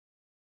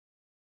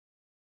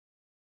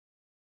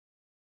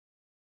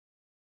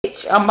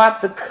Bitch, I'm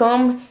about to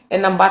come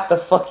and I'm about to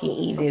fucking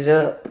eat it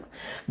up.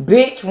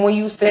 Bitch, when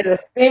you said a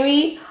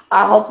semi,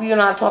 I hope you're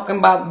not talking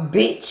about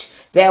bitch,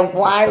 that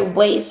wide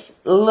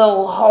waist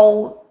little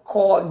hoe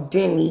called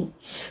Demi.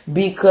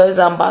 Because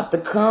I'm about to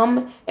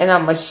come and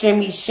I'm a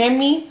shimmy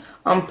shimmy.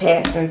 I'm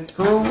passing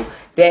through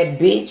that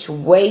bitch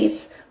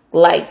waist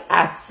like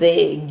I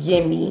said,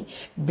 gimme.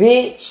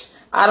 Bitch,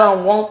 I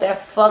don't want that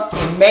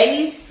fucking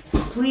mace.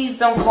 Please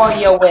don't call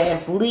your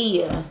ass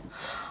Leah.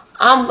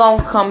 I'm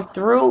gonna come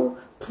through.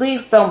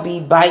 Please don't be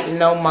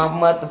biting on my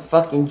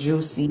motherfucking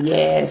juicy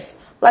ass.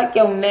 Like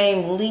your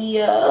name,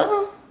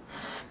 Leah.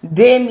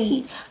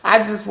 Demi, I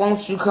just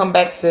want you to come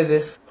back to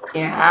this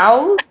fucking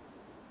house.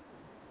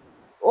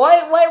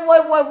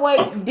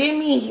 Wait.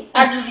 Demi,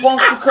 I just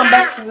want you to come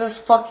back to this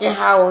fucking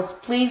house.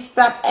 Please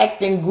stop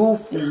acting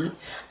goofy.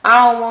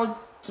 I don't want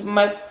to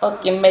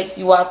make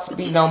you out to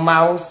be no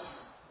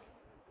mouse.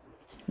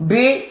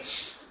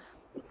 Bitch,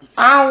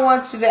 I don't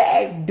want you to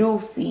act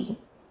doofy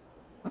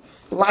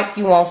like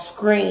you on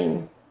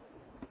screen.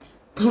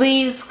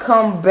 Please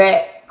come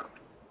back.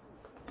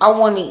 I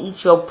want to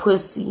eat your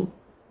pussy.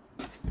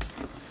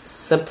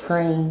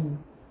 Supreme.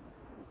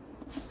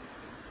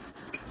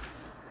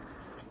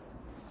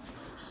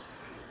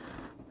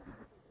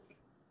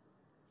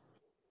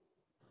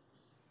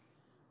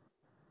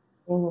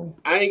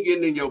 I ain't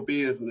getting in your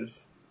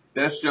business.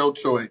 That's your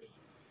choice.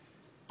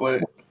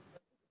 But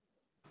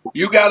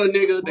you got a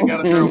nigga that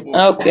got a girl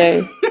voice.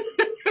 Okay.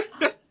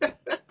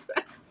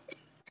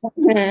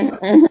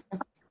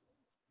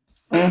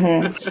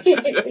 Mhm.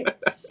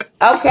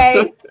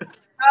 Okay.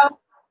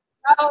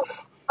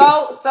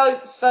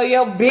 So, so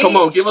your Come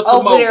on, bitch give us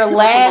some over more. there Give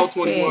us some more,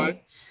 21. laughing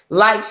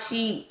like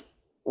she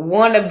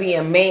wanna be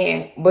a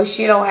man, but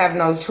she don't have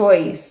no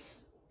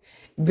choice.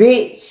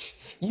 Bitch,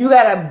 you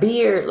got a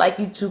beard like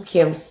you two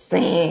Kim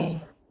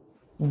saying.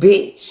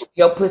 Bitch,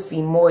 your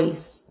pussy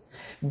moist.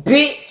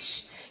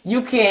 Bitch,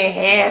 you can't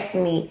have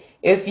me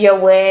if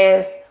your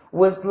ass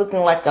was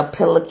looking like a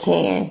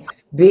pelican.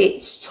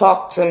 Bitch,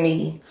 talk to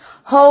me.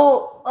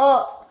 Hold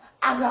up.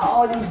 I got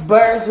all these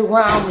birds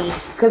around me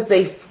because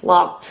they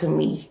flock to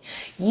me.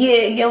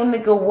 Yeah, your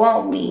nigga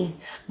want me.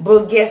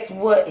 But guess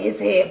what? His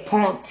head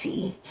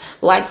punty.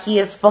 Like he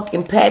is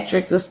fucking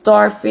Patrick the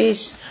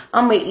starfish.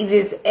 I'm gonna eat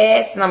his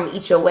ass and I'm gonna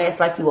eat your ass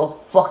like you a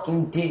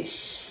fucking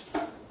dish.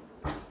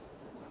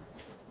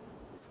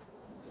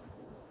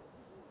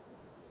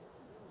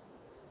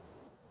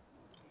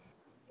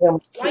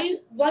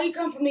 Why you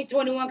come for me,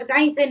 21? Because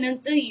I ain't saying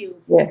nothing to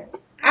you. Yeah.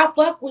 I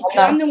fuck with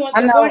you. I I'm know. the one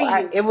I know. supporting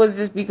you. It was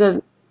just because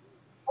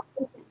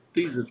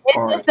These is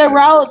it's just the podcast.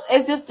 roast.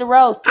 It's just the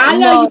roast. I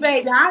love you,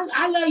 baby.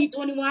 I love you,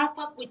 21. I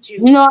fuck with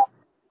you. You know,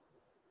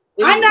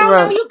 it's I just the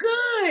know, no, roast. you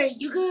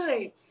good. You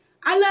good.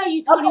 I love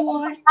you, Okay,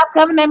 21. stop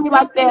coming at me Fuck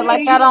like you, that. hater.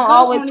 Like I You a don't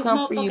goat always on this come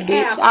for you, motherfucking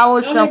bitch. app. I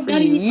always Don't come let for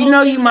none of you. these You hoes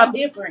know tell you me my. nothing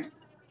different.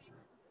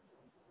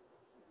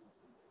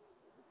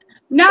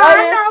 No, Go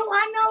ahead,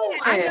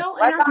 I stand. know,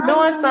 and Like I'm I'm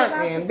always doing gonna be a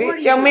lot something,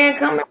 bitch. supporting Your you. man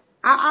coming.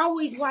 I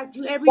always watch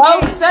you every Bro,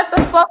 day. shut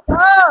the fuck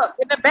up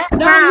in the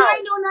No, you background.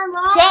 ain't doing nothing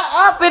Shut wrong.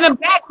 up in the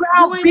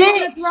You background, ain't doing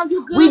nothing bitch. wrong.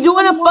 You We good,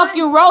 doing a 21.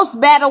 fucking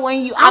roast battle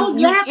and I was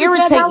you laughing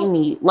because I irritating was.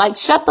 me. Like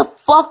shut the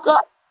fuck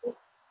up.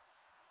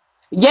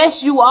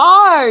 Yes, you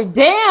are.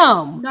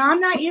 Damn. No, I'm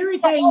not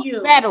irritating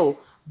you. Battle.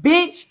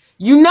 Bitch,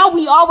 you know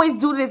we always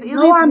do this at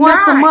No, least I'm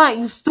once a not. month,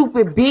 you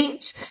stupid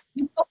bitch.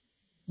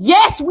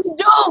 Yes, we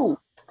do.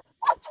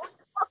 Yes, we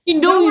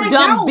fucking do, No, you I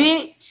dumb don't.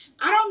 bitch.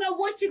 I don't know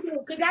what you do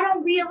because I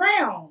don't be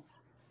around.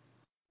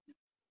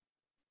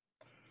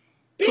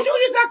 Bitch, who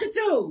you talking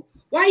to?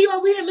 Why you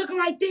over here looking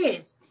like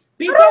this?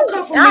 Bitch, don't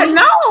come for I me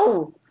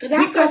know. because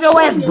I Because start your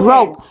ass supporting your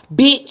broke, ass.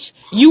 bitch.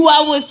 You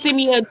always send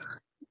me $1,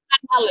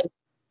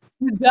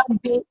 you dumb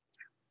bitch.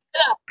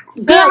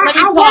 Girl, Good, let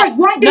me I talk. work.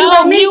 One thing No,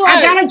 about me, mute I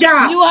her. got a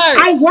job. Mute her.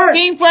 I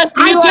work. King first,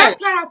 I mute her. just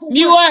got out for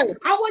Mute work. her.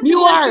 I went to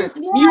Mute work her. this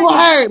Mute morning.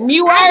 her.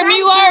 Mute I her. got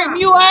Mute a her. job.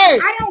 Mute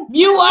her. I don't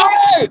Mute play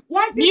work. her.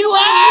 One thing Mute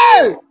about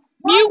her. me,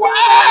 one Mute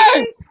thing about her.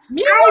 me,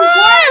 Mute I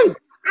work. her.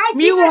 I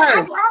give Mute it.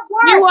 her. I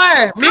Mute work.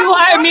 her. I Mute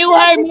don't her. gotta Mute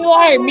beg her. people Mute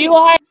for her. Mute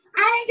money. her.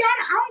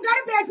 I don't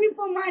gotta beg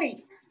people for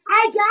money.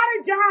 I got a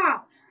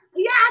job.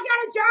 Yeah, I got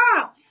a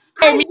job.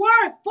 I Mute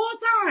work full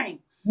time.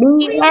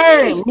 What do Mute you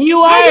her. mean?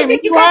 Mute How you her.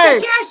 think Mute you got that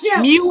her. cash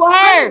up? Mute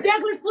Under her.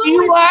 Douglas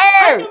Mute Lewis,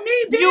 her. under me,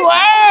 Mute bitch.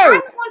 her.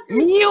 I'm the one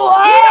see. Mute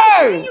He don't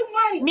send her. you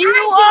money.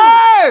 I Mute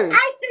do. her.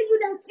 I send you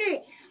that shit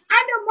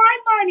under my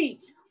money.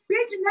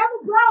 Bitch, you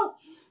never broke.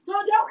 So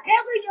don't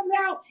ever in your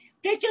mouth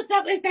pick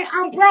yourself and say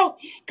I'm broke.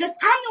 Cause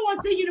I'm the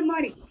one sending you the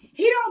money.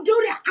 He don't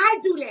do that. I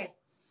do that.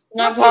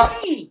 Can I Fuck you talk?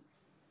 mean?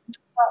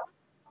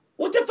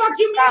 What the fuck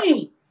you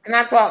mean? Can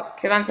I talk?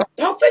 Can I talk?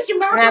 Don't fix your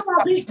Can mouth I on my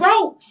talk? bitch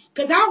broke.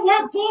 Cause I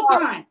work full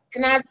time.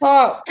 Can I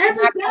talk? Can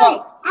Every I day.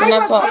 talk? Can I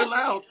I work talk?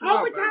 Chill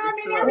out, baby. overtime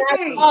and Chill Can out. I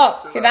Chill everything.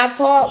 out. talk? Chill Can out. I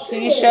talk?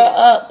 Can you shut Shit.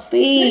 up,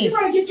 Bitch, you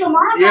better please? get your mind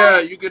Yeah,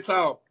 right. you can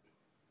talk.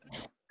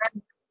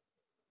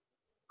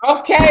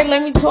 Okay,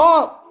 let me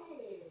talk.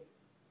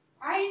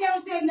 I ain't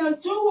never said no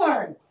two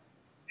words.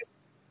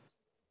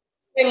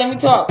 Hey, let me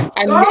talk.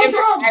 Go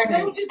talk.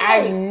 Say what you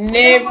I say.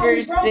 But I'm gonna never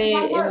be broke if said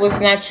I it was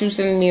work. not you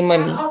sending me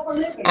money. I offer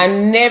I living.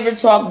 never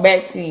talked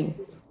back to you.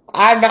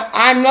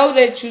 I know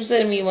that you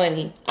send me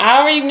money. I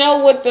already know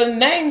what the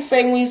name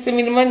say when you send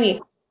me the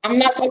money. I'm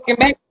not talking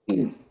back to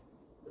you.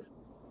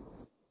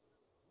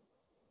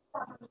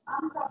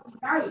 I'm talking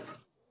nice.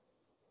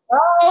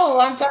 Oh,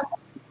 I'm talking.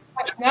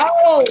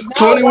 No,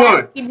 no. Why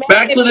is 21. she mad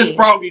Back at to this me?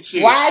 froggy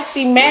shit. Why is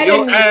she When mad at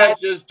your me? ass Like,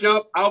 just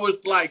jumped, I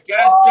was like,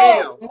 God no,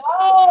 damn.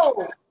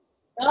 no.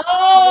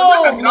 Well,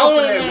 y'all gotta No, get no, off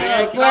of no, no, that, no.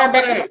 man. Put Get her off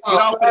of back on the that. Get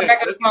phone. off Put of her back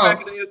that. on the Let's get back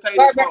phone. to the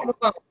Put entertaining her back on part. the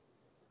phone.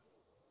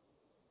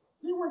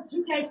 See what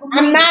you came from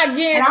I'm me. not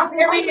And getting I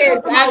said, why you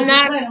let serious. somebody I'm be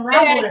not playing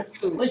mad around with at her?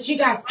 you. But she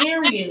got I'm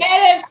serious. not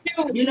mad at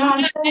you. You know what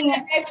I'm I'm not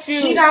saying? mad at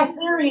She you. got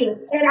serious.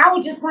 And I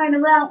was just playing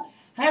around,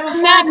 having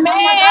I'm fun, not because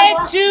I'm like, I mad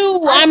at watch,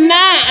 you. I've been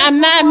I'm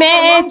in not 21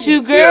 for the mad at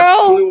you, longest. Yeah, girl.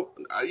 21.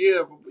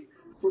 Yeah, but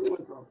 21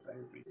 off,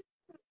 baby.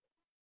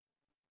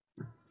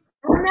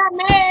 I'm not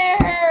mad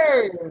at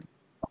her.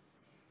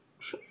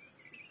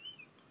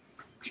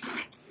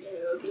 Yeah,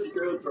 this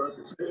girl drunk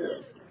as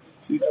hell.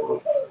 She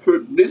drunk.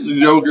 This is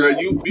your girl.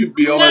 You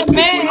be I'm on her not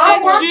shit I mad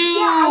 24 at watch, 7.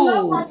 yeah, I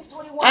love you. watching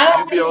 21. I I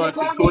don't. You be put it in on the her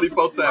shit comments.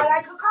 24 I 7.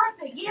 like her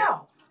content, yeah.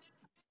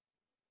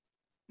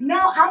 No,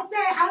 I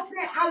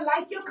said, I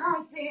like your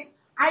content.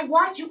 I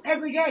watch you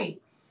every day.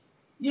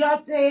 You know what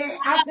I'm saying?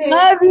 I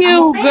said, Love I'm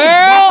a you,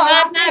 fan. That's girl. all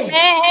I'm I not said.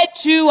 mad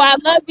at you. I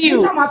love You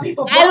you. talking about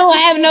people I broke don't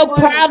and have shit, no but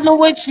problem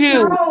with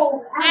you.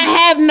 no, I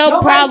have no nobody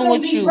problem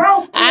can't with be you.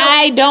 broke. You know,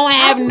 I don't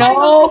have how's somebody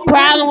gonna no send you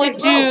money problem if they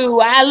with broke?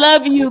 you. I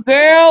love you,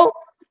 girl.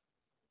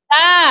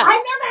 Stop. I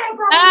never had a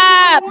problem with you,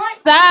 Stop. 21.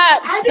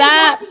 Stop. I've been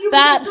Stop. watching you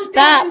since Stop.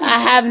 Stop. I 2000.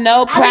 have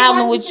no I've been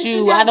problem watching you with since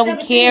you. I don't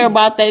care 2017.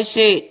 about that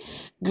shit.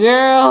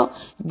 Girl,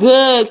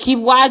 good. Keep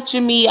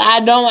watching me. I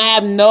don't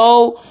have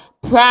no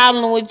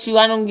problem with you.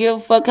 I don't give a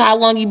fuck how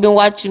long you been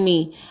watching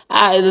me.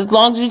 As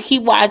long as you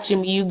keep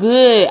watching me, you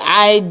good.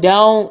 I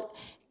don't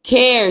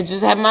care.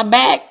 Just have my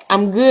back.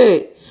 I'm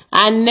good.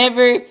 I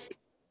never,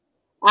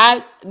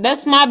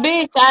 that's my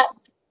bitch. I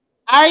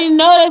already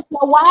know that's my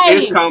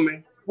It's wife.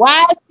 coming.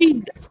 Why is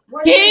she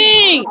Wait a minute,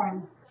 hold king?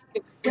 on.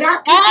 Can I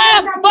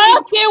say Stop something?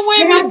 fucking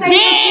with Can I me,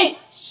 say something?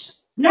 bitch.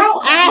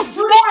 No, I 21, I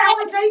said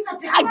want to say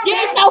something. I'm I not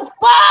give mad. no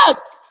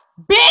fuck,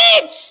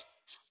 bitch.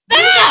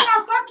 Bitch, I'm Stop.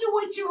 not fucking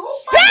with you. Who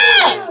fucking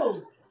with Stop.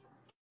 you?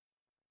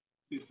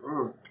 She's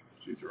drunk.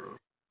 She's drunk.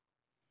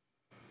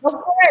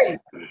 Okay.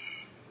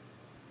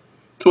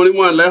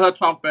 21, let her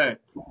talk back.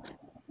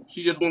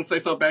 She just want to say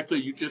something back to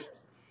you. You just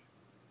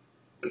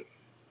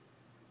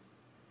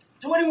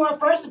 21,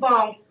 first of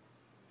all,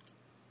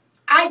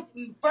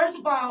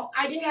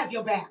 I did have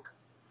your back.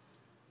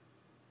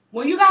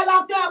 When you got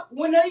locked up,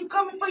 when they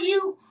coming for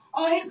you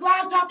on his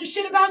live talking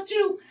shit about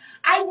you,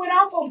 I went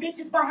off on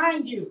bitches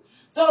behind you.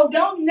 So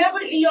don't never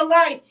in your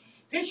life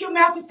fix your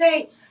mouth and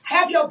say,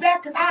 have your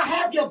back, because I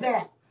have your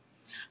back.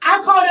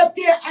 I called up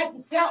there at the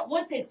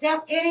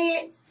South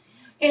Idiots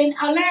in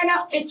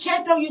Atlanta and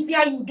checked on you, see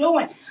how you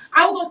doing.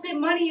 I was gonna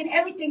send money and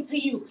everything to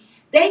you.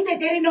 They said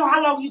they didn't know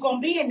how long you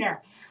gonna be in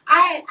there.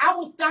 I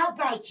was thought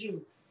about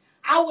you.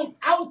 I was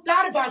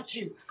thought about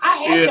you. I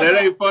had yeah, your that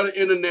back. ain't for the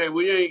internet.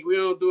 We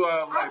don't do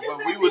all I'm that. just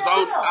But we saying was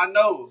on. real. I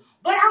know.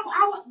 But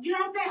you know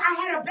what I'm saying? I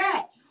had her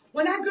back.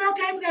 When that girl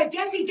came for that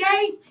Jesse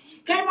James,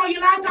 came on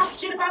your live talking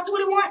shit about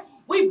 21,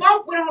 we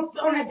both went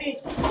on that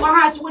bitch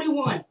behind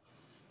 21.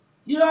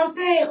 You know what I'm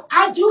saying?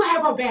 I do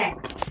have her back.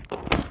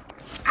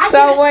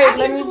 So I wait,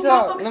 let get me into a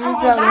talk. motherfucker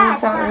on live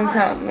behind her. Let me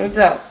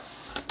talk.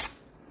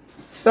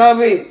 So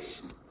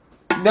bitch,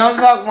 don't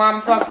talk while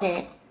I'm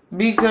talking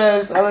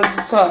because I let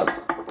you talk.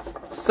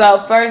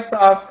 So first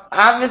off,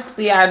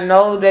 obviously I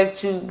know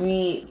that you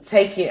be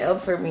taking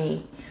up for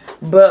me,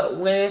 but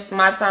when it's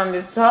my time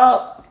to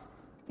talk,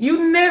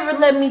 you never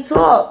let me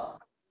talk.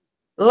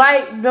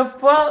 Like the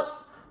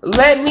fuck,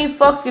 let me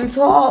fucking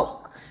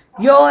talk.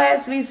 Your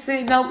ass be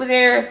sitting over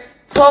there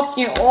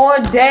talking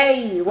all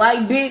day.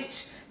 Like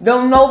bitch,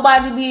 don't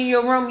nobody be in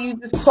your room. You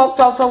just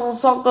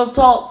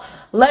talk.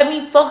 Let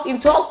me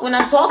fucking talk when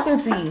I'm talking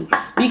to you.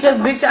 Because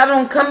bitch, I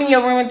don't come in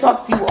your room and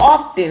talk to you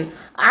often.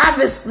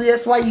 Obviously,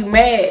 that's why you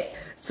mad.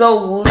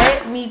 So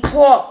let me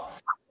talk.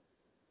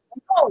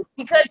 No,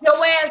 because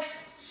your ass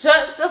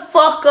shut the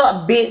fuck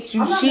up, bitch.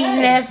 You I'm not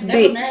cheating mad. ass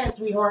Never bitch. mad,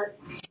 sweetheart.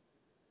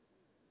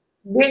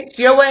 Bitch,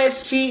 your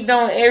ass cheating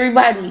on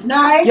everybody. No,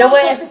 I ain't Your no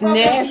such a ass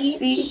fucking nasty.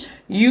 bitch.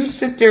 You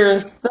sit there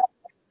and suck.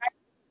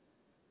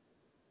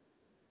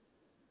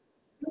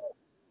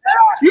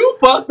 You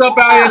fucked up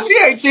out here. Shut She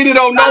ain't cheated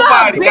on up,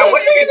 nobody. Now bitch.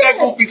 where you get that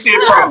goofy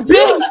shit Shut from? up,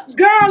 bitch.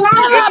 Girl,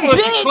 lie This Shut up, again.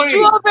 pussy bitch.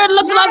 You clean. over there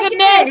looking like Lie a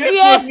again. This nasty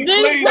ass pussy ninja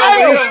clean over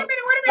Wait a minute, turtle. here. wait a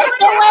minute, wait a minute, Shut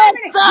wait a your minute, wait a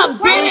ass minute.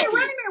 up, Wait a bitch. minute,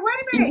 wait Pussy. a minute,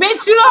 wait a minute.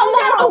 Bitch, you don't Hold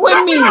want on, it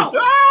with hold me. on,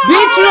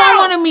 Bitch, you don't hold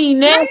want on. to me.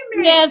 Wait a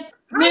Nasty minute. ass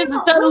Hold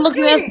ninja on. turtle Who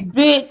looking ass cheated?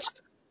 bitch.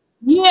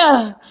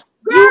 Yeah.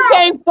 You Girl,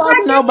 can't fuck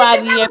why didn't you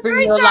just nobody have a ever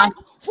in your life.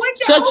 threesome with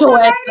the Shut Uber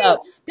your ass lady?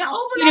 up. The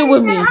Uber Eat it lady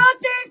with and their me.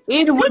 husband?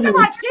 Eat it You with talking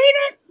me. about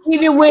cheating?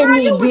 Eat it with Girl,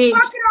 me, you was bitch.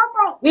 fucking off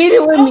on. Eat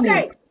it with me.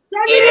 Okay,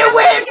 that Eat mean it ain't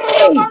no with nigga in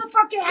your me.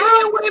 motherfucking Eat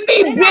house. it with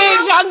me, In the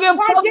bitch. house I don't give a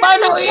while fuck dinner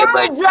about no was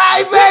served. Uber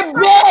This driver,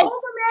 fucking bitch.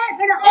 Uber man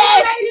and an old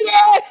Yes, lady.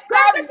 yes,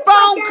 Girl, that get the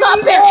fuck phone out of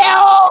cup here.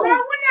 Girl,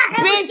 hell. when I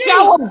ever Bitch,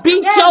 I cheat? will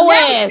beat Yeah, your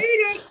never ass.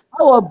 cheated.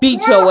 I will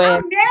beat Girl, your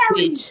ass, I'm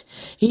married. bitch.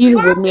 Eat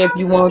it with Fuck me if your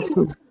you want cheating.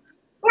 to.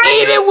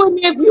 Eat Brandon, it with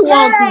me if you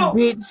want to, girl,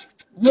 bitch.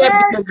 Yeah,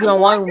 girl, because you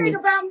don't one want thing me.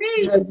 about me,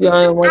 Because you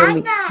don't want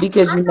me.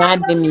 Because I'm you're not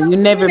not in fucking me. no You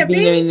never Christina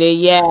been B. in there.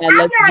 Yeah, I'm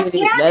let's not get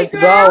it. Tammy, Let's girl.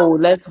 go.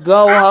 Let's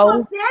go, I'm from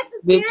ho.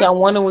 Texas, Bitch, I bitch.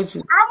 want it with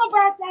you. I'm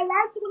about that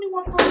life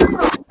 21 for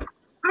real.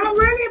 I'm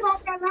really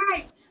about that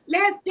life.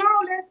 Let's go.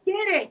 Let's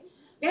get it.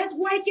 Let's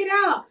wake it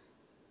up.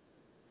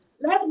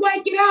 Let's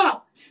wake it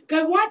up.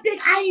 Cause one thing,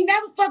 I ain't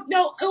never fucked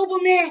no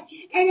Uber man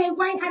and they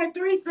wife had a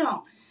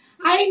threesome.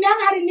 I ain't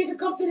never had a nigga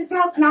come to this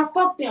house and I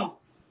fucked them.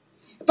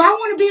 If I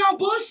want to be on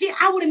bullshit,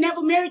 I would have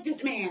never married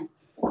this man.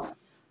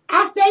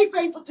 I stay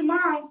faithful to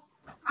mine.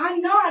 I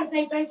know how to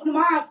stay faithful to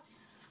mine.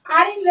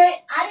 I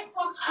didn't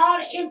fuck all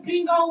the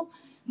bingo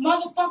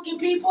motherfucking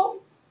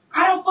people.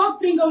 I don't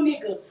fuck bingo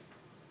niggas.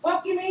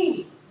 Fuck you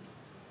mean?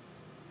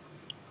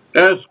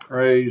 That's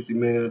crazy,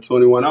 man.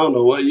 21. I don't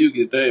know where you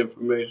get that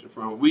information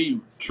from.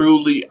 We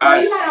truly,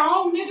 Girl, you got a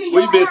whole nigga in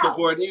we've your been house.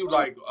 supporting you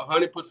like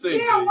 100%, Yeah,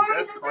 G.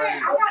 That's 100%. crazy.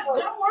 I'm not,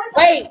 don't worry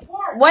about the Wait,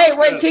 support. wait,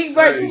 That's King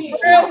first. You crazy, for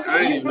Shit. G. real? I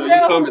You didn't even for know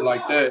you real? coming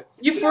like that.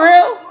 You He for don't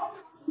real? fuck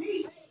with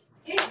me.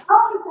 He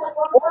only fuck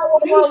Whoa,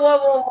 with whoa, me. whoa,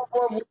 whoa,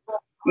 whoa, whoa,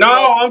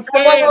 No, I'm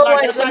whoa, saying whoa,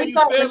 like wait. that's Let how me you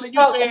talk. Let me feeling.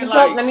 You talk. Let saying me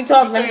talk. like Let me you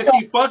talk. Let me saying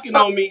she talk. fucking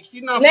on me.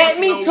 She not Let fucking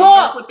me on me.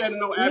 Don't put talk. that in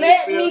no Let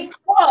atmosphere. me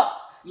talk.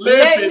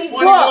 Let Listen, me 21.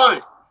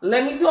 talk.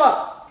 Let me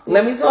talk.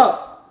 Let me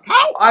talk.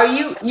 Talk. Are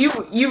you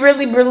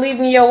really believe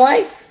in your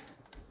wife?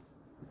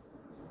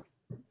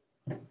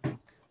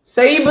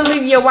 So you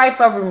believe your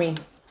wife over me?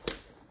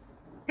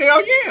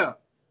 Hell yeah.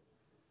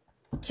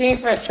 King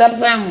first, stop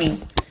playing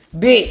with me,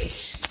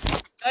 bitch.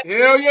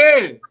 Hell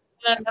yeah.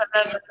 No,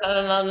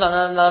 no, no, no,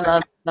 no, no,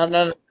 no, no,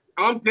 no, no.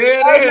 I'm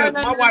dead Oh, no, ass.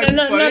 no, My no, wife no,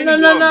 before no, any no,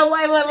 no, woman.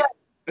 no.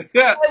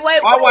 Yeah.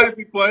 Wait, My wife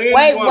before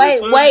any wait, woman, wait,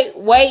 son. wait,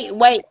 wait,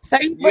 wait. So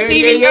you Yeah,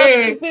 believe yeah, in your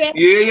yeah. stupid ass?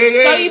 Yeah, yeah,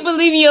 So yeah. you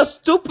believe in your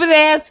stupid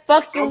ass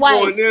fucking I'm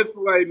going wife? this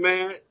way,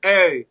 man.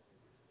 Hey.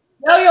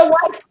 No, your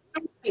wife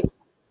stupid.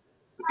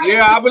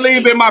 Yeah, I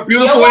believe in my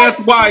Your beautiful ass wife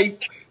stupid.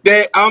 wife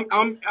that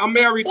I'm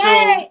married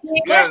to. Hey,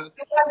 Your Yes.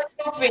 wife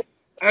stupid.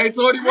 Hey,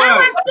 how 21.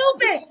 I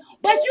stupid?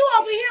 But you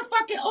over here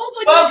fucking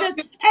Uber Fuck niggas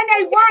you, and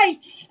they wife,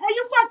 and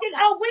you fucking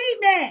a weed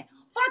man.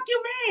 Fuck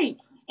you mean?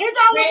 It's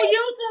all over bitch.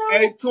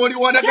 YouTube. Hey,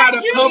 21, I Check got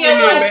a Leave your covenant,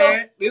 YouTube. wife over.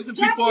 man. This is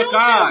Check before Fuck YouTube.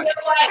 God.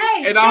 your wife.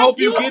 Hey, And I check hope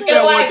you Fuck get your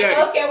there YouTube. one wife. day.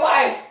 Fuck your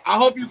wife. I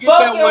hope you get Fuck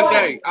there your one wife.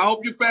 day. I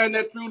hope you find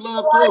that true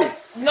love too.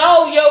 What?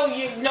 No, yo,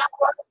 you no,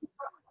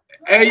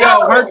 Hey,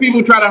 yo, hurt no.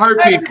 people try to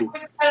hurt people.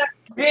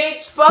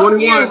 Bitch, fuck 21,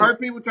 you. hurt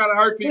people try to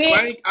hurt people. Bitch,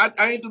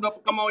 I ain't do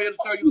nothing but come on here to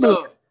show you you.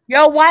 love.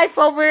 Your wife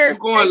over here You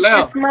going stinking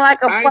left. smell like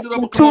a I ain't do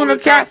nothing fucking but come on here tuna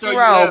to try to show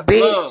you casserole, love.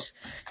 bitch.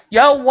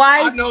 Your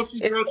I wife know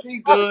she is drunk, she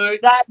fucking good.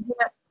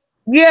 goddamn.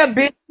 Yeah,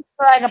 bitch, you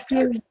smell like a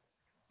period.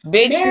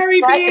 Bitch, you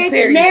Mary, smell like a bitch.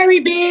 period.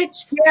 Mary, bitch.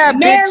 Yeah,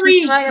 bitch, you smell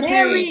Mary, like a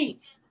period. Mary,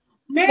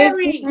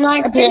 Bitch, you Mary. smell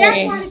like a And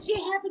that's period. why the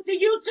shit happened to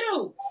you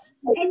too.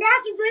 And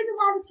that's the reason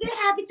why the shit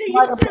happened to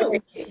Like you a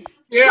too. period.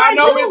 Yeah, I Cause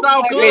know it's you,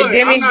 all Wait, wait,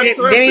 good. I'm not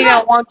Demi tripping.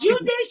 don't yeah, want you. you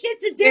did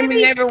shit to Demi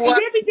Demi, never and want.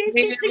 Demi did Demi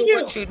shit to never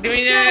want you.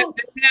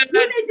 you.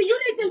 So you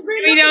need to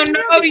Demi look in don't the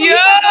mirror know before you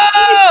fuck on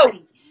you.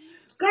 anybody.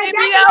 Cause Demi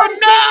that's why the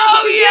don't shit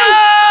happened know to you.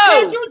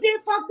 Cause you. you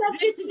did fucked up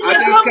shit to Demi I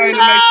them just don't came too.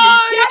 to make sure you.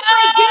 know Just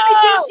like Demi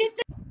did you. shit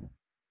to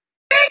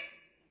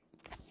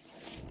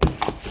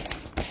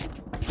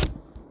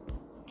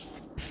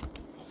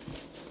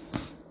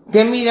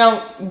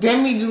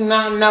Demi do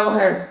not know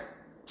her.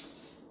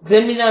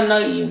 Demi don't know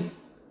you.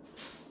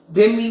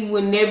 Demi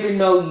will never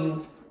know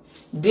you.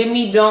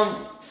 Demi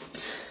don't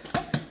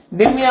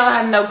Demi don't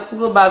have no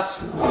clue about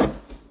you.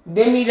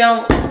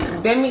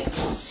 Demi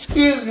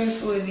excuse me,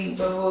 sweetie,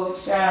 but little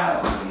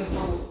child.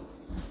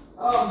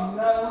 Oh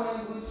no,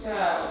 honey, good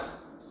child.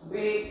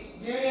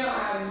 Bitch, Demi don't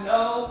have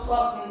no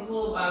fucking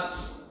clue about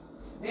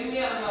you. Demi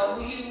don't know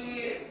who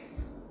you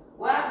is.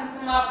 What happened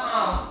to my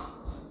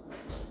phone?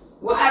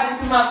 What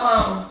happened to my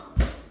phone?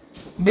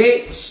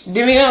 Bitch,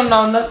 Demi don't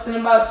know nothing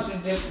about you,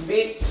 this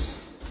bitch.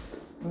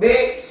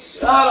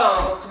 Bitch, hold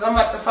on, cause I'm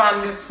about to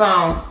find this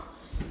phone.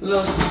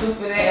 Little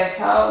stupid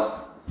asshole.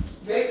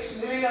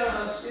 Bitch, Demi don't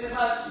know shit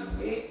about you,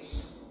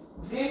 bitch.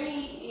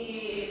 Demi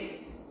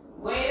is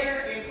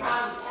where in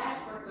probably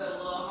Africa,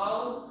 little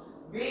hoe.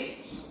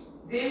 Bitch,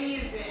 Demi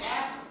is in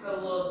Africa,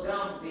 little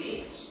dumb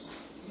bitch.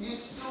 You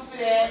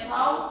stupid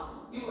asshole.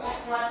 You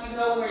act like you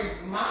know where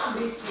my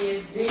bitch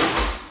is,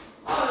 bitch.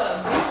 Hold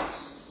up, bitch.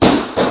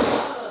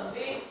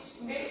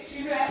 Bitch,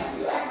 you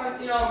act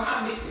like you know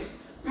my bitch is.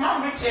 My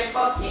bitch in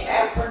fucking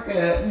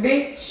Africa,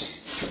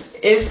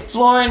 bitch.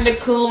 Exploring the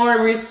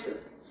Coloris,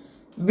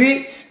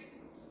 bitch.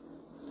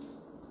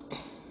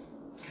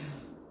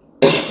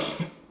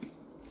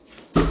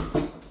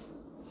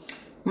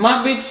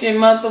 My bitch in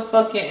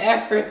motherfucking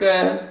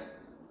Africa,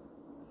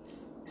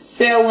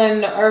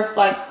 sailing the earth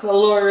like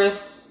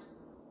Coloris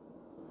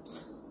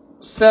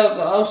sailed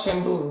the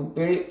ocean blue,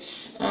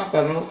 bitch. I don't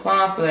got no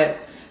time for that.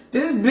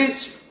 This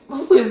bitch,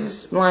 who is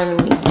this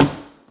blaming me?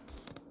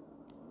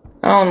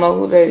 I don't know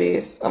who that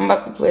is. I'm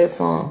about to play a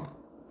song.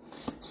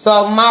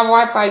 So my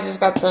Wi-Fi just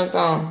got turned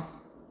on.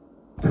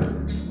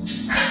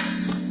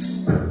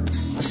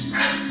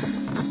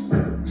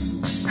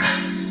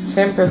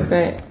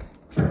 10%.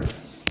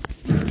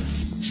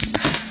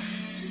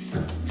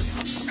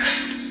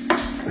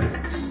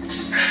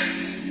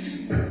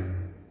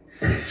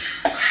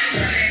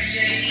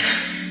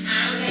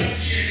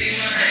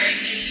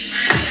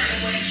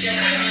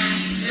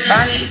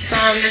 I need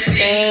time to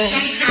think.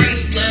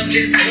 Sometimes love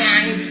is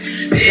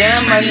blind.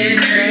 Damn, I need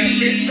to drink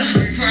this.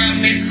 I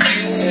promise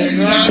you,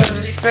 as long as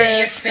we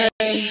stay sane.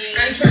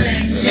 I'm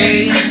trying to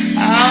change.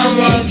 I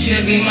want you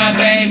to be my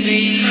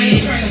baby. I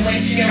ain't trying to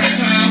waste your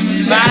time.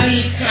 I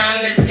need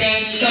time to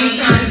think.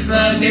 Sometimes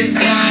love is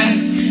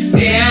blind.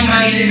 Damn,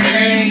 I need to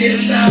drink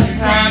this. I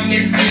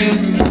promise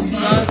you, as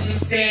long as we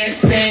stay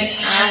sane.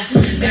 I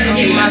gotta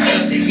get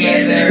myself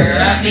together.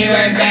 I'll be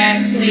right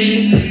back,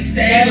 please.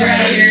 Stay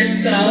right here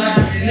so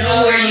I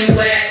know where you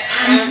at.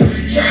 I'm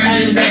trying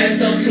to do better,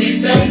 so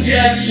please don't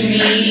judge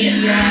me.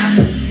 I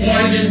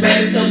want to do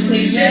better, so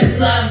please just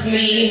love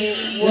me.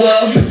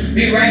 We'll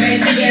be right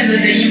back together,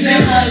 then you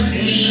can hug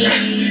me.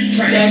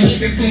 Try to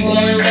keep it from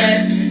going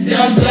left.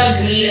 Don't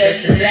bug me,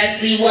 that's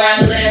exactly why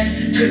I left.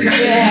 Cause it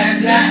could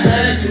have got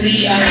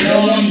ugly. I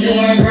know I'm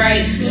doing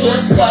right, so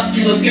it's fuck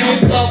you. If you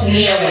don't fuck with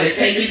me, I wanna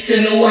take it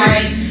to new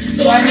heights.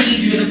 So I need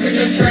you to put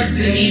your trust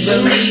in me.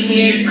 Believe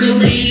me if you could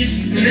leave.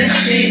 Cause this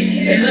shit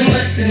is a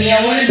must to me.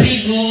 I wanna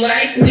be blue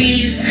like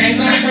weeds. I ain't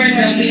gon' front,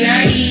 don't be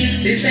naive.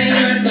 This ain't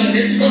lust, don't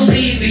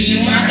disbelieve it. You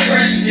my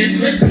crush,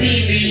 just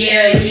receive it.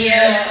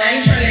 Yeah, I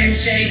ain't tryna act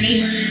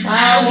shady.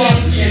 I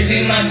want you to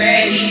be my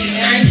baby.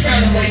 I ain't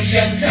tryna waste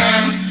your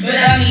time, but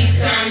I need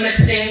time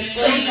to think.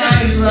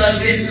 Sometimes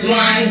love is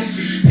blind.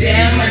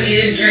 Damn, I need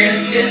a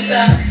drink. This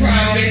I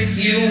promise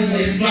you.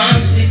 As long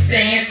as we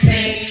stay in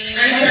sync.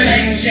 I ain't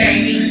tryna act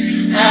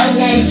shady. I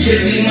want you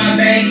to be my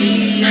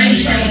baby. I ain't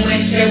tryna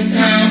waste your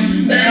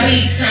time, but I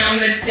need time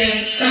to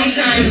think.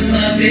 Sometimes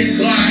love is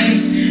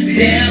blind.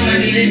 Damn, I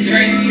need a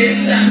drink.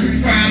 This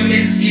I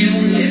promise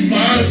you. As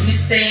long as we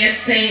stay in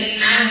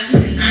sync.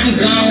 I'm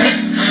gone.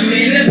 I'm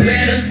in a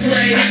better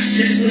place.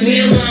 Just leave me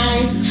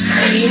alone.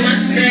 I need my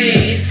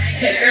space.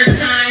 Take her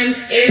time.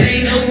 It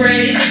ain't no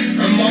race.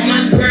 I'm on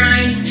my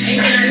grind.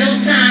 Ain't got no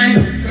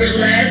time for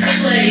last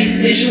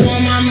place. Yeah, you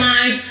on my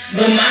mind,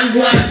 but my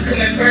Glock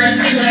come in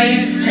first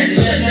place. Had to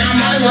shut down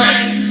my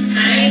line.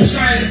 I ain't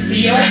trying to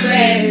see your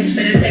face.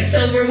 Better text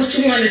over what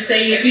you want to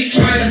say if you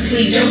trying to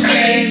plead your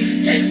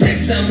case.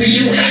 Text over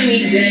you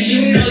any day.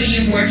 You know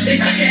you worth the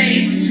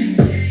chase.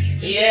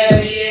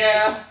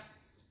 Yeah.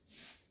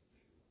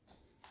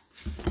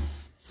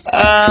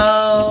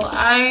 Oh,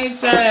 I ain't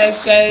trying to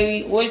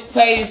say which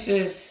page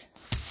is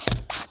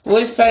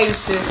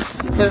this?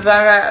 Cause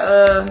I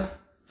got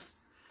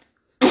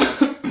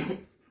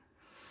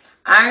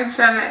I ain't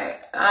trying to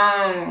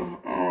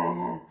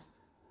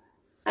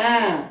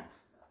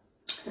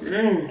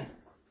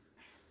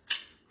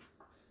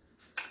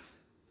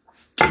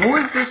Who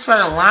is this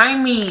trying to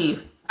line me?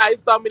 I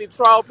so many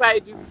troll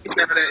pages.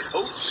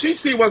 Oh, she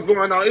see what's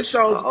going on. It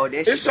shows.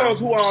 It shows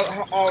who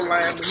all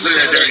lying when he Look at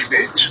tell that her dirty that.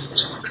 Oh, bitch.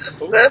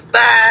 oh, Sister.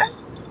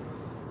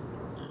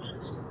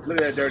 look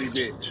at that dirty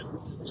bitch.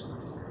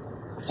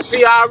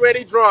 She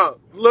already drunk.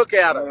 Look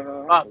at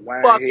her. A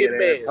Wine head fucking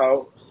mess.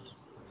 asshole.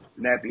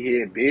 Nappy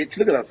head bitch.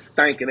 Look at her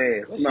stinking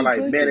ass. What's Smell she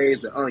like drinking?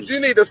 mayonnaise and onion. You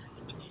need to.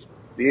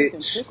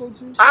 Drinking Bitch. pickle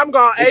juice? I'm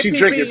gonna And she APB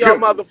drinking your pickles.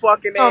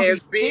 motherfucking Gonna ass,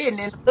 be shitting in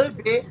bitch. a little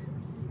bit.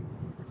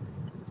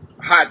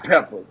 Hot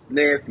peppers.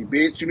 Nasty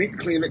bitch. You need to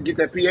clean it. Get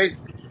that pH.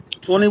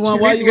 She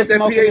 21, why needs to you was get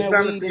that smoking pH that balance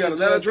weed and the together.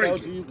 Let her judge drink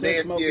told it. you you couldn't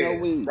smoke Nasty no ass.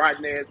 weed?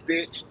 Rotten ass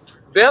bitch.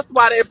 That's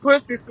why that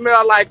pussy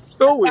smell like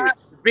sewage,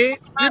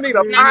 bitch. You need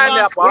a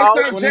pineapple, What's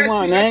hoe. up, 21,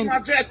 Jesse? That's ain't. my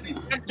Jesse.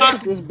 Look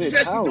at Jesse, this bitch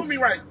Jesse, do house. me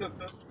right,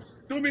 sister.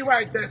 Do me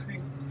right,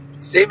 Jesse.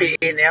 She be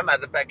eating them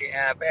motherfucking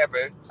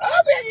peppers.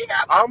 Oh, man, you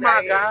got my Oh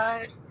my faggot.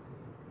 god.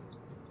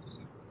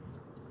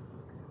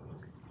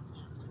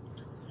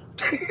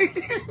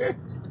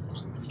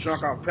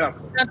 Drunk off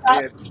peppers.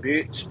 Nasty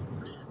bitch.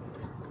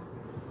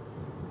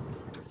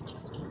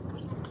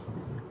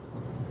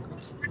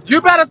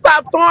 You better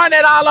stop throwing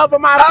that all over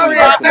my Oh, friend's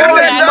God, Fuck look you,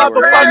 floor, at man. you that I'm at little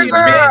work. I pretty need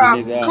to motherfucking get bitch. this girl.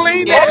 nigga out my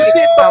Clean way. that Yeah.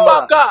 shit the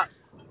fuck up.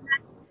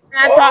 Can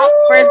I talk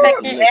for a Ooh,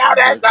 second? Let now this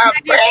that's bitch. a Can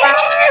I get five?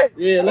 pretty.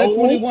 Yeah, let Oh,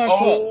 21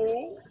 talk.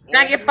 oh,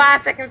 Can I get oh.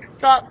 5 seconds to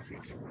talk?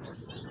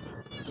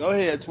 Go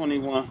ahead,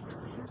 21.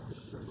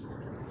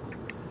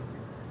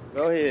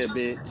 Go ahead,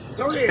 bitch.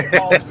 Go ahead,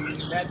 boss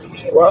head, nappy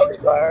head Why bitch. we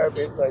call her a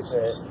bitch like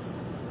that?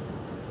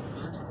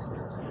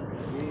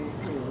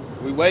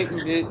 Mm-hmm. We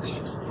waiting,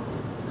 bitch.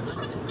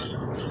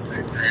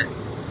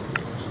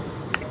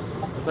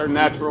 That's her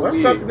natural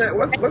What's up wig. in that?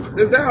 What's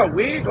is that her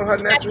wig or her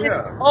Can I natural get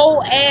hair?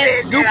 old ass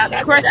Sitting there, dookie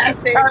that's what crushing I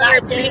think turd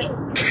like bitch? it.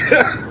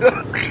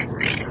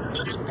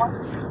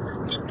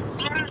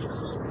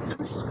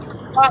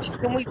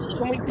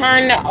 Can we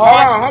turn the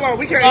Hold on.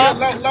 We can't hear off?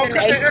 low. Can we Low, turn the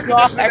cut that air AC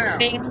off? conditioner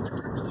down. Everything?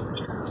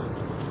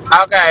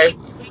 Okay.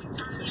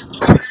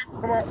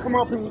 Come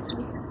on,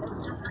 Peachy.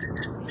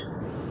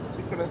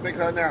 She finna make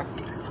her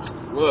announcement.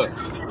 What?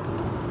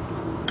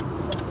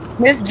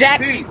 Miss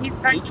Jackie, P. can you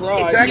turn He your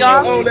tried AC Jackie, your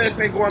off? old anyway. ass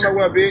ain't going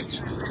nowhere,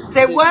 bitch.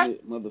 Say Sick of what?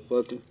 it,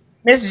 motherfucker.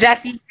 Miss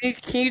Jackie,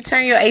 can you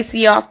turn your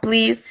AC off,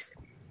 please?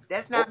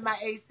 That's Oh, not my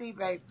AC,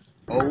 baby.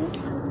 oh,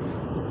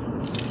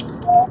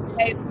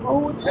 Okay,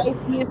 whose that,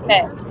 AC is oh.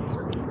 that?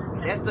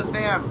 That's a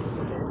Vanna.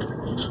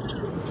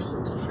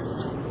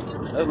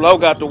 That low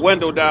got the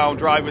window down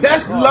driving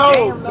that That's car.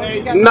 low, Damn, low,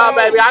 you baby. got the No, Low.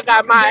 baby, I AC.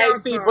 got Turn it my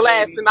down AC some,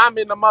 baby. blasting. I'm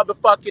in the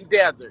motherfucking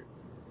desert.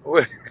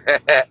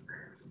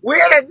 We're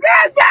the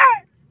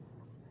desert.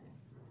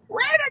 We're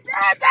the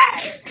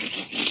desert.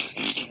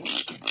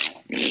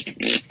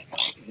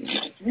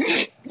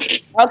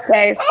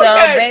 Okay,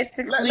 so Okay.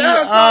 Let basically,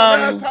 her talk.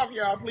 Let her talk,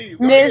 y'all, please.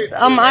 Go Miss ahead,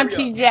 Queen. Hurry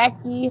Auntie up.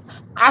 Jackie,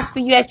 I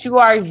see that you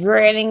are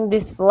dreading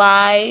this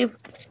live,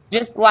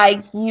 just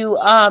like you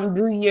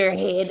do your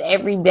head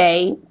every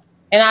day.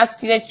 And I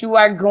see that you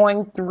are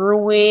going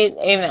through it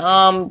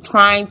and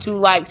trying to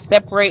like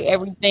separate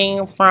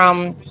everything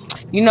from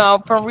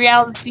from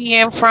reality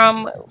and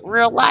from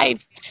real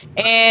life.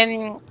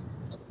 And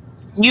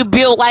you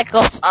built like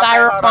a Okay,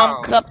 hold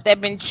styrofoam on. cup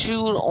that been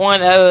chewed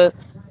on a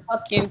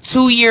fucking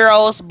 2 year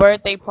old's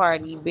birthday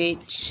party,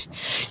 bitch.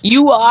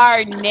 You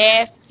are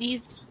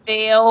nasty,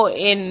 stale,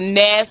 and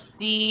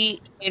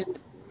nasty, and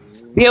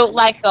built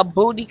like a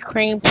booty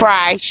cream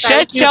pie.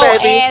 Shut Thank you, your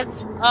baby.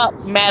 ass up,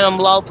 Madam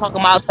Low,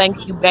 talking about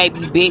thank you,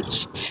 baby,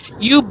 bitch.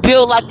 You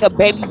built like a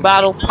baby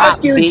bottle Fuck pop,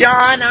 you, bitch.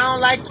 John. I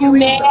don't like You you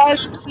either.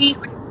 nasty.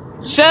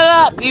 Shut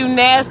up, you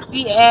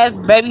nasty ass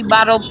baby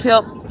bottle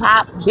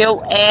pop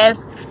built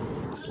ass.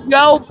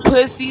 Yo,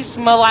 pussy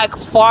smell like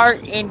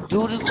fart and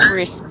doodle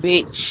crisp,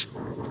 bitch.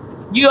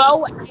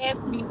 Yo ass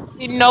be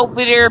sitting over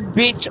there,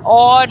 bitch,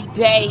 all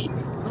day,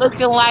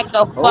 looking like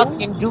a Oh.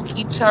 fucking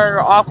dookie turd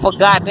off of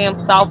goddamn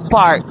South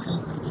Park.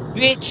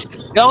 Bitch,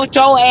 don't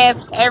your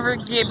ass ever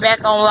get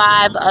back on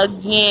live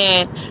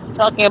again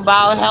talking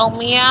about help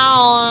me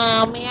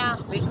out,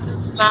 bitch. You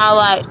smell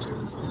like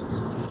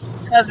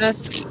cousin.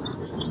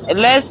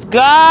 Let's go.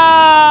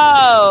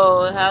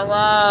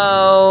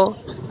 Hello,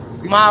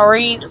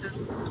 Maurice.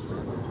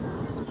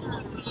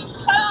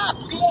 Stop,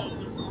 bitch.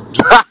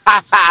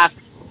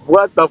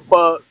 What the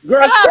fuck?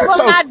 Girl, Stop. shut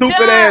I'm your not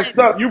stupid ass done.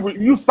 up.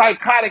 You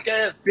psychotic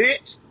ass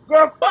bitch.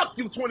 Girl, fuck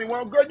you,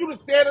 21. Girl, you done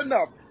said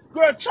enough.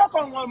 Girl, chuck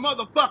on one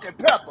motherfucking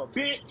pepper,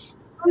 bitch.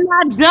 I'm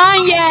not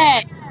done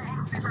yet.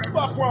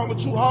 Fuck wrong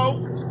with you,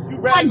 hoe? You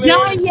I'm raggedy not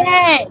ass done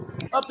bitch. yet.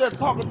 Up there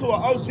talking to an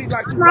OG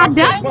like you I'm not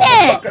lost your done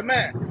yet. motherfucking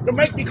mind. Don't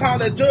make me call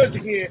that judge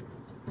again,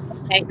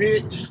 Okay,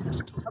 bitch.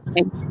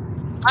 okay.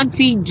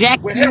 Auntie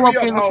Jackie, Well, you hurry up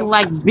up, here looking hoe.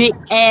 like big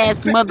I'm ass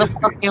sick of this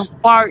motherfucking bitch.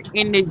 fart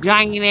in the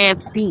giant ass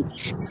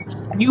peach.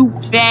 You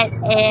fat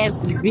ass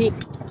big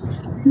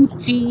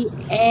coochie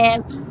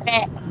ass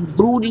fat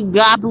booty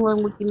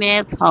goblin looking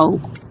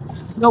asshole.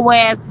 Your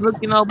ass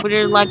looking over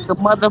there like a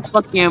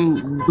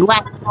motherfucking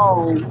black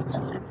hole.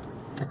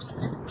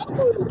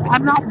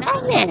 I'm not done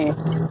yet.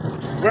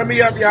 Run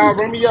me up, y'all.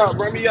 Run me up.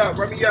 Run me up.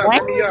 Run me up. Right?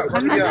 Run me up.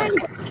 Run I'm me not up. done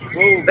yet.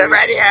 Move, The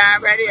ready bitch. here,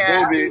 ready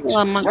Move, here. bitch.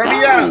 Oh my Run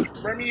me up. god.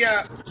 Run me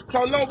up.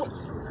 So low.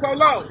 So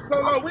low.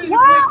 So low. When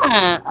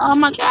Why? Oh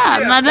my god.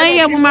 I'm yeah, not hold done on,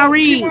 yet with my Keyone.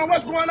 read. Keyone,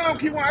 what's going on,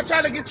 Keyone? I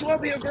tried to get you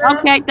over here,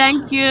 girl. Okay,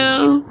 thank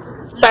you.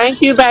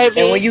 Thank you,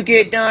 And when baby. you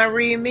get done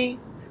reading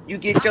me, you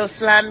get your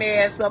slimy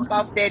ass up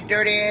off that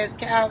dirty ass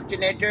couch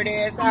and that dirty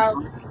ass house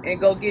and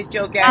go get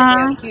your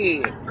goddamn Uh,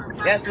 kids.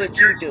 That's what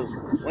you do.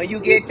 When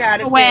you get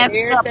tired of your saying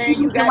ass up. You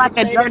everything you looking got to like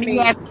a say to dirty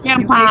ass me,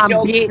 you get tampon,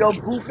 your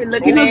bitch. goofy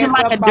You looking Oh, looking ass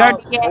like a up dirty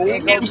out ass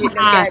and oh, go get in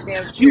them tampon.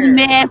 goddamn You chairs.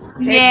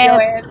 nasty Take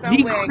ass, your ass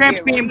somewhere and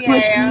get decrepit,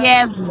 pussy rehab.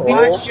 ass bitch.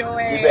 Wash Oh, your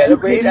you better You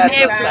bring could that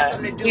never up find eat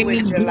something to do with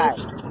with me, your bitch. life.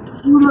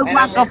 You look And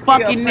like I'ma a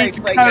still fucking pray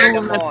Ninja for you in Turtle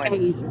the in the morning.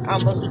 face.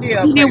 I'ma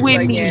still Eat it pray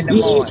with for you me, in the bitch.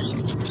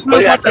 morning. You We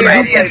look like got a the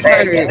ready dookie and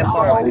baby in turd, the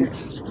hoe. morning.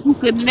 You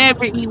could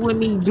never eat with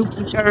me,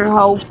 dookie turd,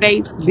 hoe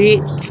face,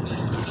 bitch.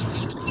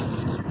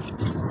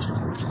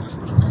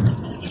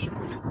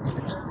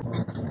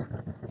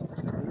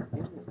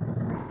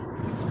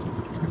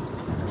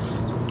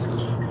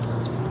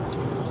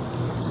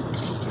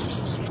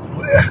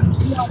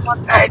 You don't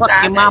want your Hey,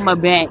 fucking Tommy. mama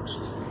back.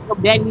 Your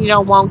daddy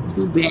don't want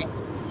you back.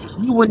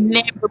 You would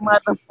never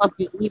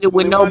motherfucking eat it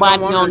with 21 don't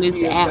nobody want her on this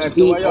kids app, back,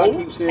 so why bitch. y'all oh,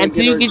 keep saying Until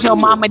get you her get your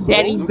mama kids?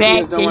 daddy oh. Them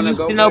back kids don't and want to you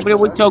go sitting over back there with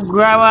with her. your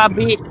grandma,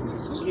 bitch.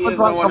 Them Look kids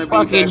like don't a want to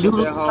be fucking back with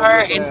doodle that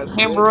stir homeless and ass bitch.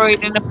 hemorrhoid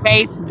in the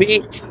face,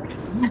 bitch.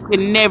 You could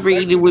never Let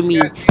eat it me with get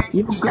me. that dick.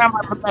 Your grandma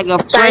look like a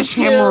fresh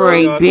Thank Hey, you.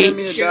 hemorrhoid, y'all, send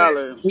me bitch. a Get that.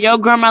 dollar. Your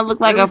grandma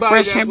look like a Everybody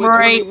fresh that's with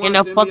hemorrhoid and 21,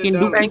 a send me a fucking dollar.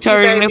 dookie Thank you,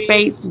 turd in the baby.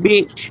 face,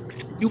 bitch.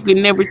 You could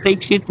never say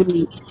shit to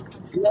me.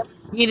 Let's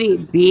get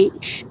it,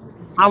 bitch.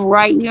 I'm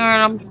right here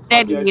and I'm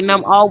Talk steady your and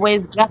I'm shit.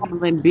 always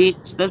gobbling, bitch.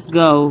 Let's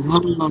go.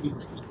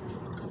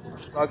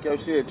 Talk your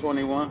shit,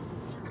 21.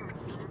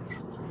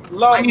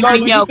 Low,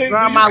 Anything your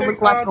grandma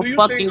look like a do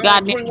you think fucking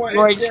goddamn 21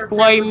 ex George girlfriend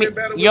Floyd. would have been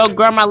better with Your you?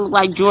 grandma look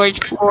like George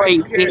Like Floyd,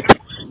 you can't. bitch.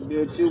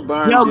 Bitch, you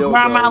burn Your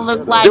grandma dildo.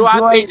 look Shut like Do up.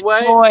 I George think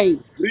what? Floyd.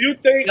 Do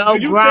Your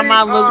you think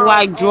grandma look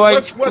like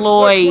George what's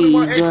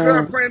 21 Floyd. ex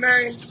girlfriend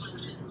name?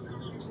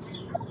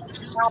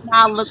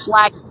 Grandma look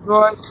like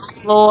George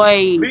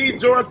Floyd. Leave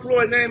George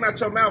Floyd name out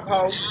your mouth,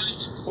 hoe.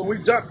 When we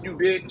jump you,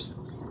 bitch.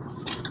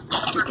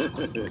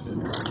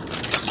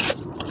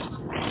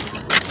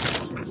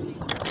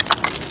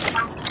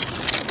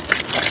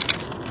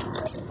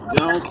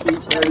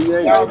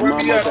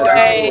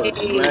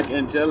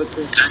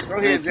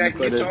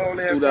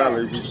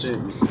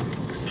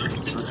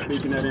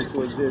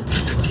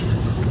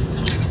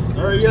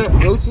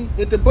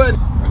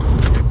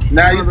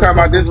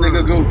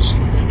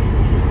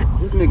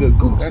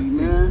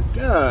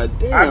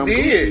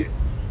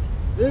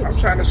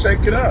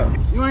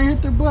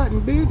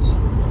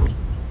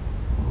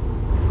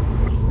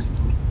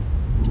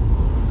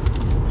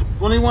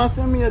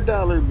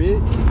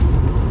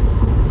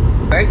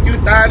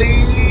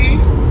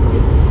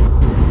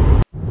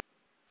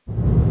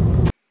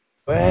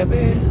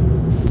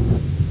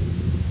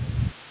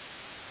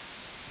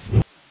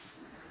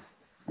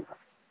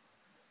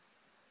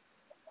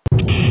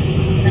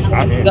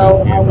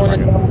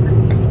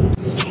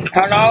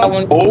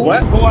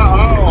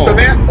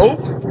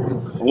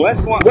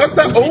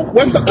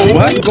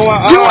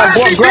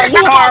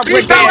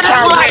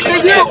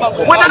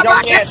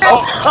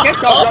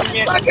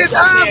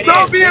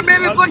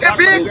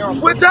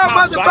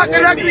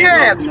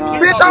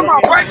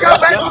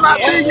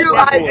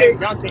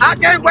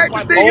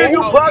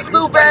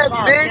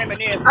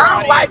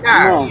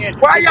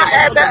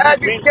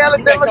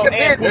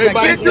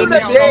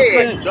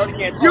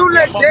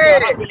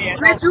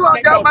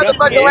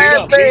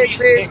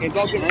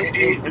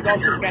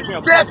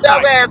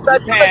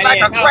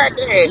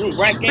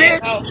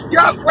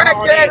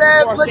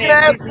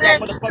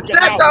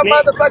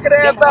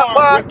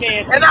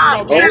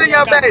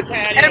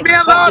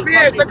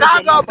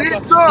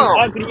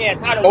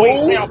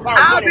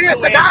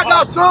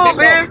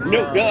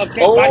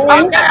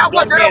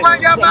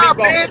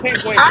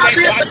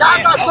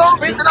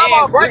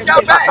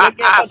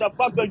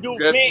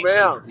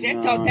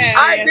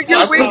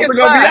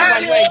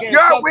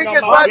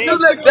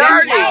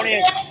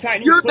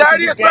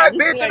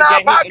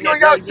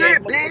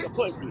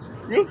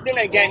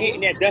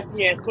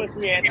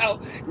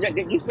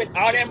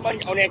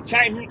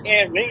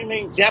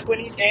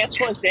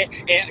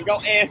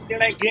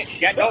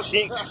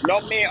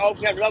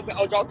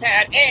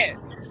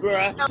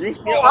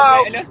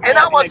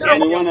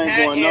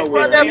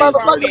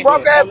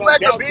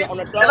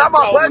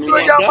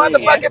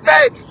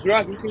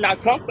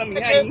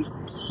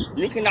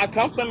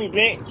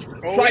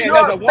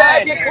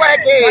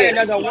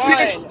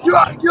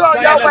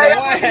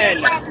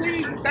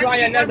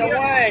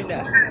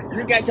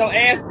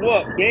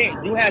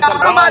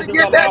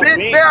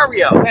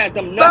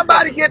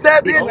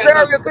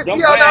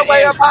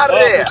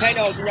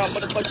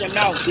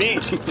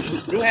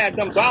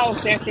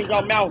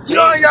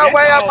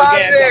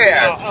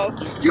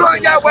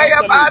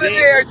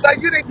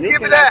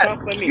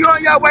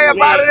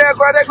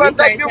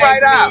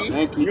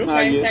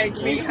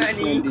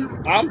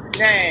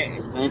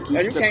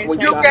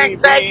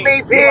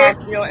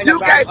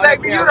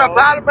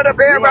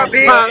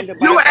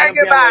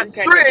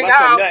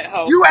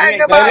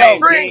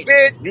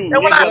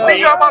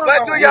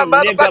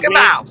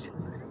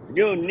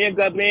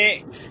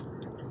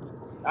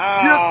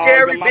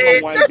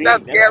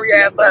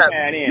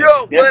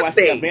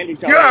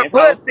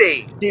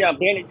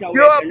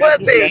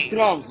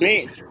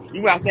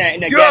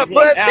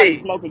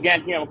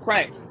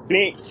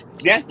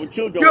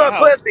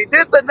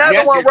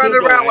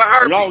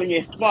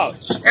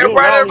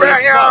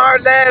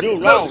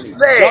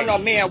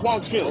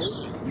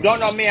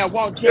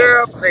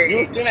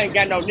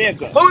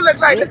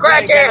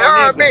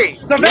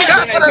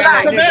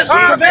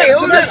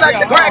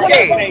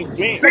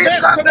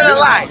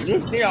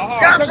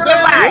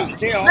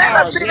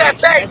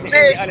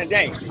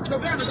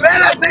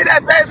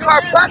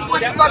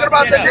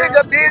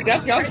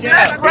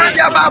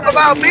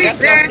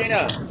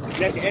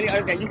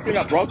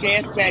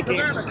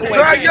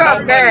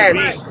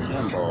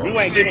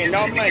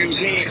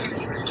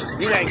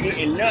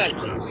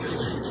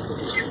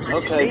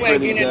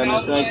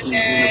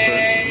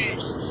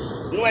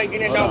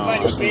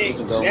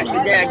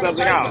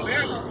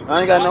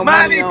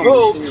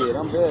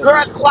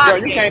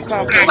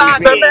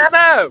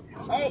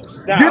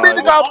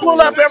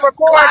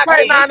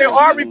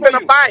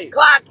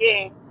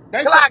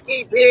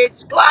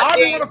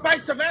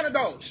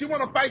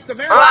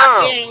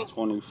 Hold on.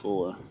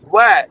 24.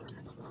 What?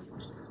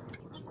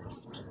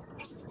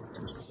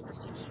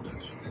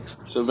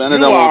 Savannah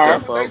You don't want That's that,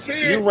 are. what they folks.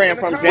 You said in ran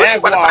the from comments. What she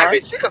want to fight me?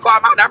 Jaguars. She could call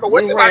my number.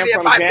 What she You want ran me to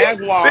from fight, bitch?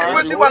 Bitch,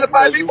 what Jaguars. she want to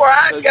fight me for?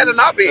 I ain't scared of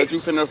no Cause you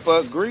bitch. finna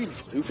fuck Greedy.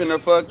 You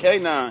finna fuck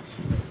K9.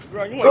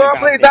 Girl, you ain't Girl,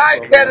 about please, that, I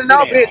ain't for scared real. of Sit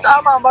no bitch. down.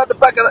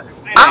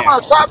 Sit I'm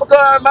on down. tropical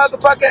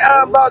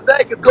motherfucking Las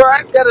Vegas. Girl, I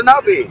ain't scared of no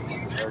bitch.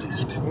 30.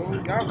 Oh,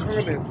 y'all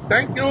comments.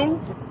 Thank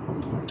you,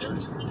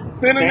 30.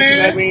 Thank you,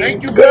 Cinnamon.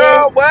 Thank baby. you, boo.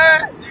 Girl,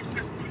 what?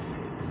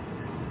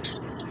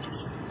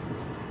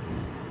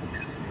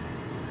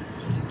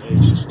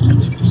 Hey,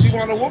 She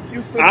want to whoop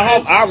you, I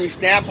hope Cinnamon. Ari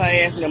stab her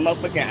ass in the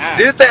motherfucking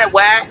eye. You said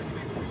what?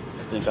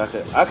 I think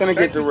I can get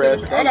Thank the you,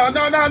 rest. Cinnamon. Oh, Thank no, you.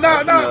 no, no,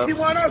 no, That's no. She enough.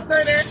 want to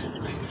say that.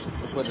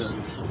 We'll put it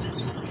in.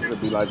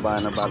 it'd be like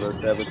buying a bottle of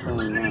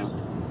 17 now.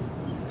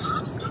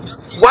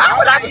 Why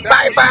would I be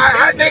That's buying what she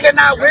her said. nigga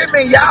not with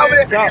me? She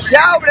said, So,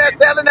 Y'all over there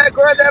telling that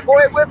girl that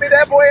boy with me,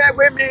 that boy ain't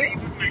with me.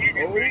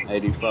 oh,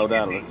 $84.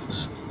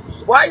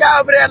 Why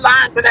y'all over there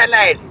lying to that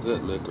lady?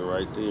 Good liquor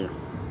right there.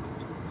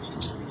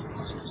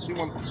 she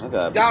want. I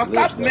gotta be Y'all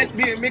lit stop though.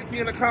 being mixy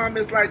in the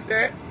comments like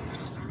that.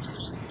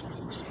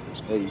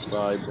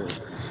 85 bucks.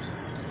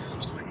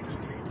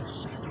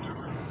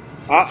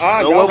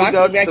 So don't what we not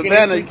be got, making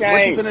it Savannah?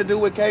 What you PK. finna do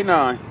with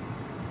K9?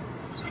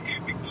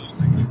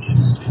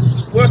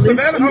 Well,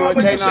 Savannah What you and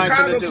always in K9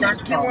 finna Chicago. do?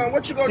 Q1,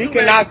 what you gonna She do,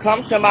 baby? cannot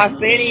come to my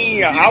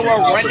city. I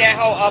will run that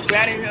hoe up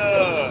out of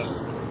here.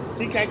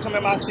 She can't come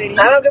in my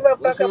I city. don't give a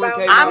What fuck you and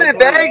about I'm K9 in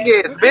finna do?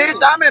 Vegas, bitch.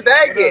 I'm in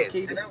What up, Vegas.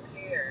 Keita?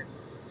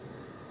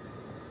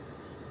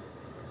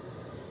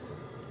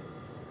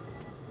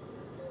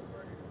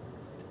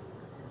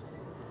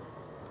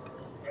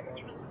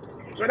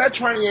 Girl, that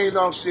train ain't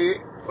on shit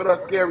with her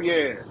scary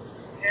ass.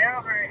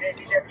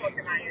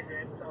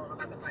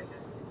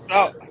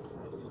 Oh,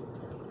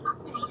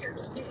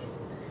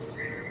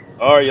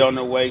 Are you on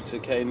the way to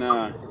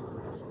K9?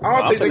 I Oh,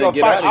 don't I'm think they finna gonna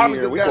get fight. out of Aubrey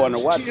here. just We got. going to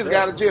She watch just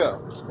got that. out of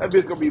jail. That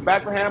bitch gonna be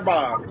back behind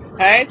bars.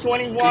 hey,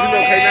 Cause you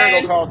know K9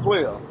 gonna 21. call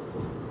 12.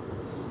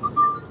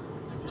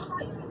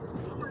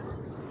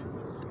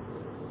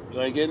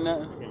 You ain't getting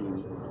nothing?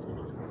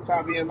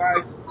 Stop being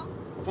nice.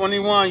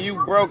 21, you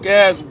broke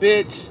ass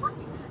bitch.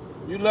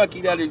 You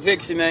lucky that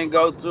eviction ain't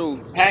go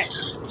through, Hey,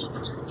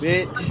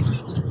 bitch.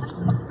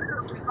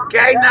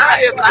 K9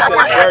 is Get not. your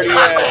Why dirty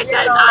everybody ass. saying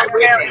K9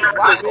 with me?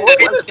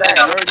 What is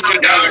that? Dirty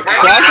ass.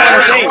 so I'm trying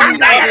to Oh, see.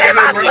 Why she that just ain't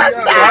sent my me bus she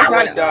sent me So I'm stop?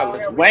 trying to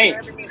 $100.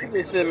 wait. She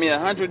just sent me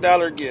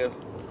 $100 gift.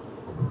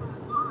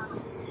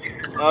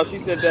 Oh, she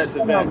sent that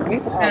to Hold on, Vanna.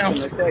 get I was down.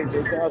 finna say,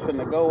 bitch, I was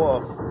finna go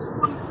off.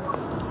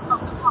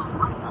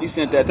 She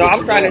sent that So to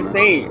I'm trying to Savannah.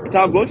 see.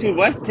 So Gucci,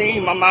 what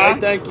team, Say mama?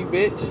 thank you,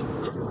 bitch.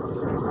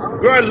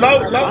 Girl,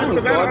 Lo I and ain't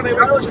Savannah on their salty.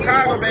 way to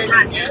Chicago, baby.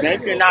 I They don't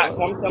give a cannot fuck.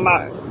 come to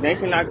my. They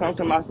cannot come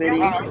to my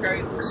city. Oh,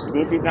 okay.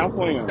 Gucci, South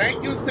Korea.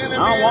 Thank you,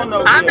 I don't Cinnamon, want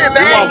no I'm in gift.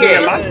 You Give me won't the be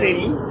in Vegas. my money.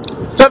 city.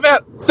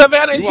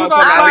 Savannah, You is you won't gonna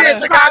come I'll out be fly in to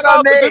here. Chicago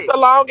Chicago? Cause it's next. a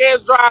long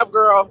ass drive,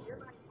 girl.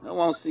 I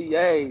want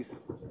CAs.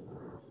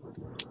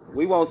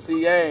 We want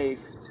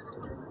CAs.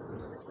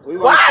 We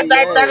Why want is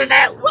they telling CAs.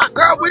 that? What,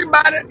 girl, we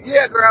might have,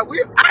 yeah, girl.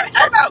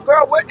 I know,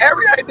 girl, what,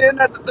 every ain't did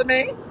nothing to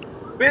me.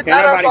 Bitch, Can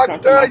I don't nobody fuck,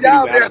 come to girl, my city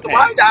y'all over without there. a So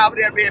why pass? y'all over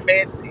there being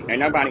messy? Ain't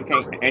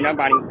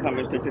nobody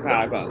coming to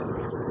Chicago.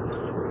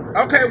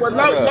 Okay, well,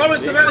 Shut up, Lo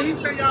and bitch. Savannah, he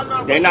said y'all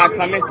not They're welcome not here,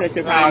 coming so. to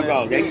Sign that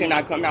Chicago. They T.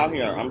 cannot come out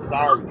here. I'm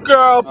sorry.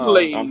 Girl,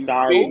 Oh. I'm please,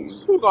 sorry.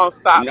 bitch. Who gonna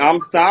stop me?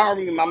 I'm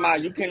sorry, mama.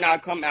 You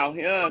cannot come out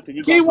here because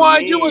you're going to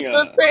Key1, you was me.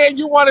 just saying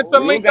you wanted to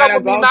You link up gotta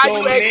with me. go Now to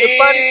you acting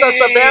funny because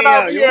Savannah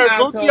me. over You here, have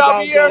Gucci to over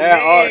go to here.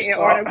 Yeah, Art. me in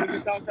order for you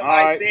to come to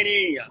my Alright.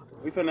 city.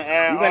 We finna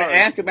add You're gonna Art.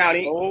 ask about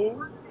it,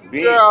 Oh,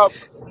 Girl,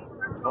 bitch.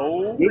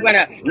 oh.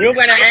 You're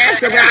gonna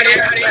ask about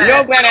it.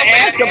 You're gonna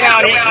ask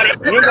about it.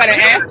 You're gonna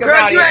ask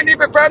Girl, about you it. ain't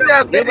even from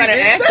your You're city, gonna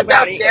bitch. ask Shut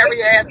your about it.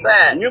 scary ass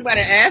up. You're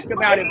gonna ask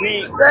about it,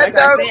 bitch. Shut Like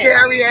I your said,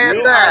 scary ass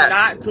you are up.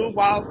 not to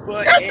walk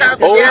foot Shut your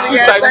into oh, my she scary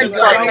ass say up. she motherfucking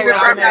You ain't sucking house. even her I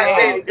from dick. your said,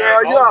 city, $500. that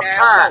girl. You whole a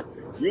damn pie. hoe.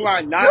 You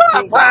are You not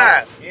a to walk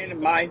pie. in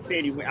my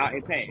city without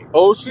a pass.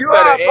 Oh, she You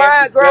said are a her ass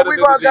pie, is girl. better We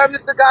than a gonna dick. come to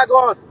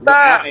Chicago and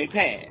Without stop. a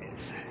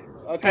pass.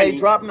 Okay, Honey,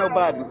 drop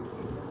nobody.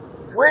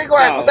 We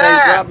gonna so Okay, stop.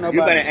 drop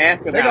you're gonna nobody.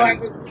 ask They about gonna have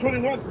it. to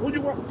 21.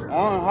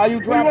 How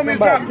you Who you drop want me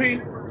to drop, somebody?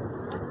 P?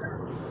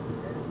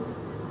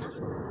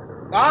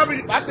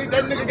 I think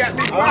that nigga got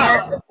me I don't blocked.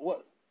 know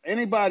what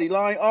anybody.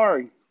 Line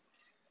Ari.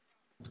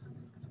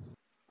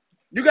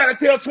 You gotta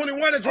tell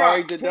 21 to drop.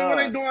 Ari the 21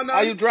 ain't Don. doing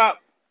How you nothing. drop?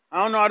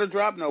 I don't know how to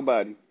drop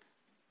nobody.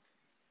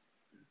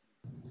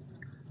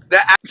 The,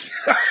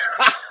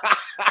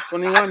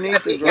 21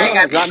 need to he You ain't can't drop.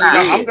 gonna got me drop You me. No,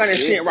 blocked. I'm dead, gonna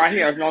sit bitch. right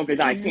here as long as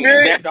I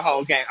can. Man, That's the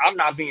whole game. I'm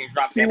not being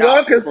dropped at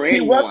all Key1 for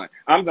Key1 anyone.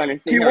 I'm gonna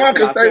sit here Key1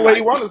 until can I stay feel where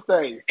he like wanna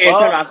stay.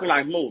 until I feel Fuck.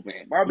 like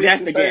moving. My bitch That's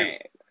can the stay. game.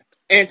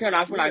 Until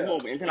I feel like Yeah.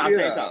 moving. Until I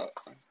say Yeah. so.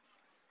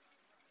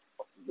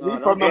 He No,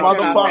 from don't the drop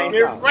Until I say Keywan. motherfucking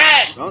so.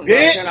 rack, Don't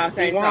Until I bitch.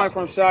 say Keywan so.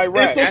 from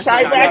It's Chirac. a That's the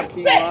Don't Chirac drop game.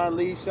 set. Keywan.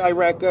 Leave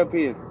Chirac up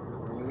here.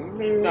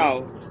 Hmm.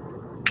 So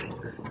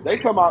They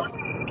talking about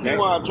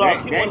they Key1 drop.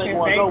 they Key1 they ain't can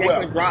going say they nowhere.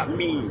 could drop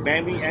me,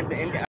 baby, at the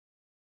end